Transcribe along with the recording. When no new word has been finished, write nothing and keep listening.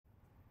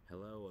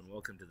and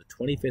welcome to the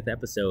 25th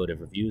episode of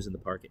Reviews in the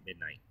Park at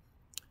Midnight.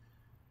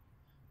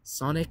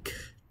 Sonic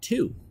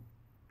 2,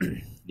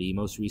 the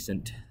most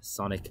recent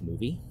Sonic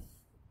movie,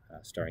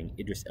 starring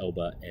Idris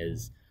Elba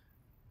as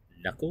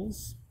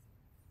Knuckles.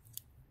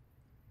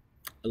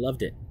 I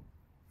loved it.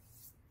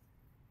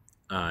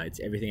 It's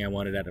everything I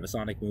wanted out of a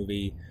Sonic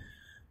movie.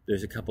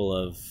 There's a couple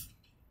of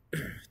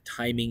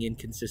timing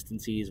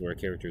inconsistencies where a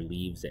character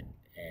leaves at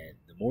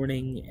the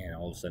morning and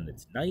all of a sudden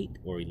it's night,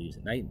 or he leaves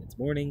at night and it's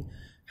morning.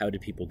 How do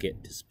people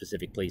get to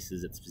specific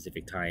places at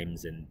specific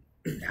times, and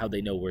how they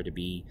know where to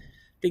be?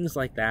 Things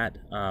like that.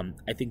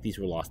 I think these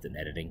were lost in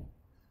editing.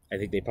 I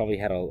think they probably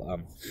had a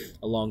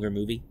longer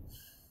movie,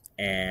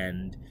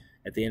 and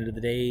at the end of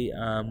the day,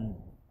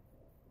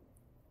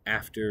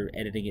 after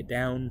editing it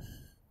down,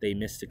 they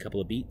missed a couple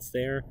of beats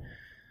there.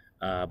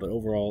 But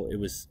overall, it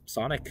was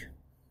Sonic.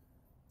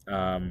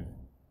 I'm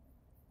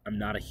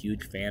not a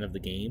huge fan of the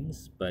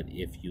games, but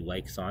if you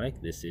like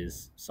Sonic, this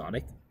is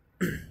Sonic.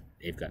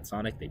 They've got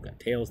Sonic, they've got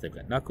Tails, they've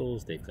got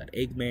Knuckles, they've got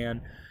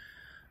Eggman.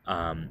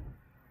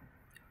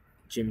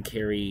 Jim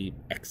Carrey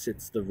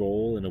exits the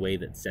role in a way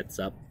that sets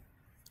up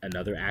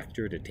another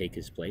actor to take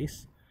his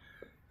place.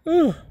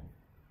 Oh,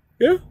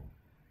 yeah,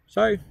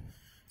 sorry.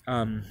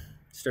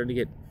 Starting to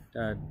get,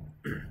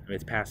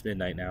 it's past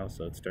midnight now,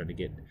 so it's starting to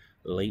get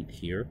late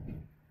here.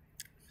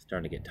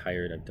 Starting to get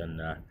tired. I've done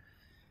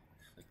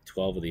like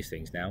 12 of these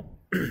things now.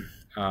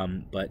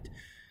 But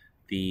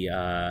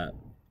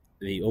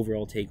the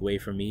overall takeaway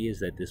for me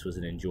is that this was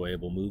an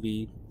enjoyable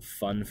movie,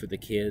 fun for the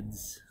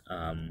kids.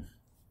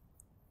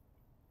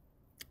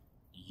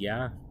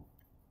 Yeah,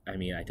 I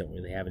mean, I don't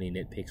really have any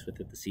nitpicks with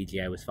it. The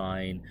CGI was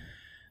fine.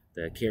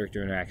 The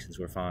character interactions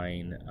were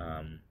fine.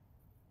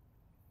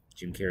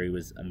 Jim Carrey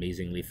was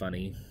amazingly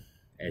funny,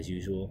 as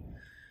usual.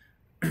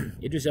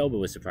 Idris Elba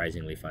was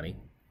surprisingly funny.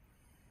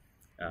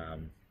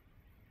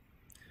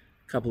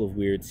 Couple of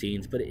weird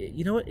scenes, but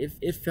you know what?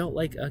 It felt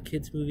like a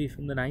kids movie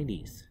from the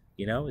 90s.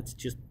 You know, it's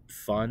just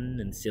fun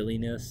and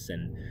silliness,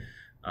 and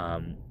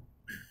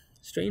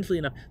strangely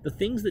enough, the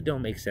things that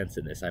don't make sense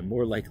in this, I'm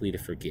more likely to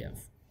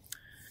forgive,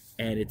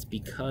 and it's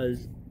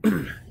because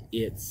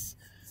it's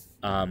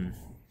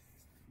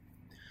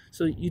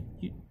so you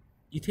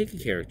take a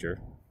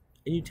character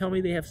and you tell me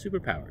they have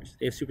superpowers,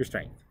 they have super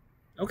strength.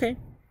 Okay,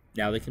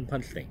 now they can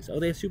punch things. Oh,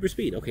 they have super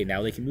speed. Okay,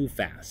 now they can move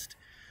fast.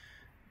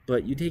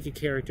 But you take a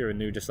character and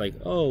they're just like,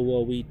 oh,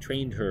 well, we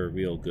trained her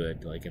real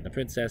good, like in The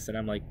Princess, and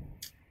I'm like,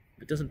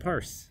 it doesn't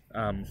parse,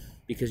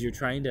 because you're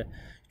trying to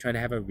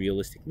have a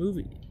realistic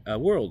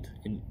world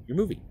in your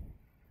movie.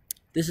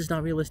 This is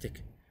not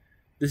realistic.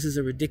 This is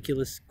a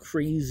ridiculous,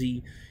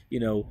 crazy,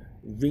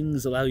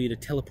 rings allow you to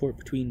teleport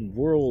between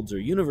worlds or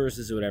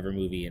universes or whatever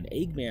movie, and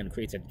Eggman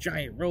creates a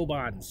giant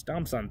robot and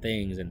stomps on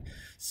things, and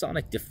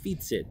Sonic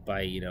defeats it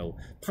by,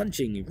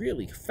 punching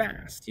really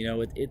fast.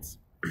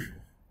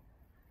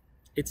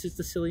 It's just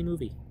a silly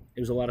movie.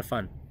 It was a lot of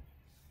fun.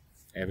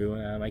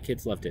 Everyone, my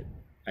kids loved it.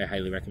 I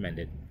highly recommend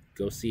it.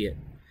 Go see it,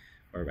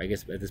 or I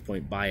guess at this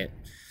point, buy it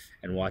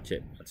and watch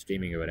it on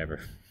streaming or whatever.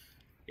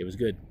 It was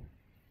good.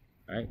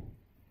 All right.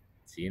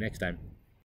 See you next time.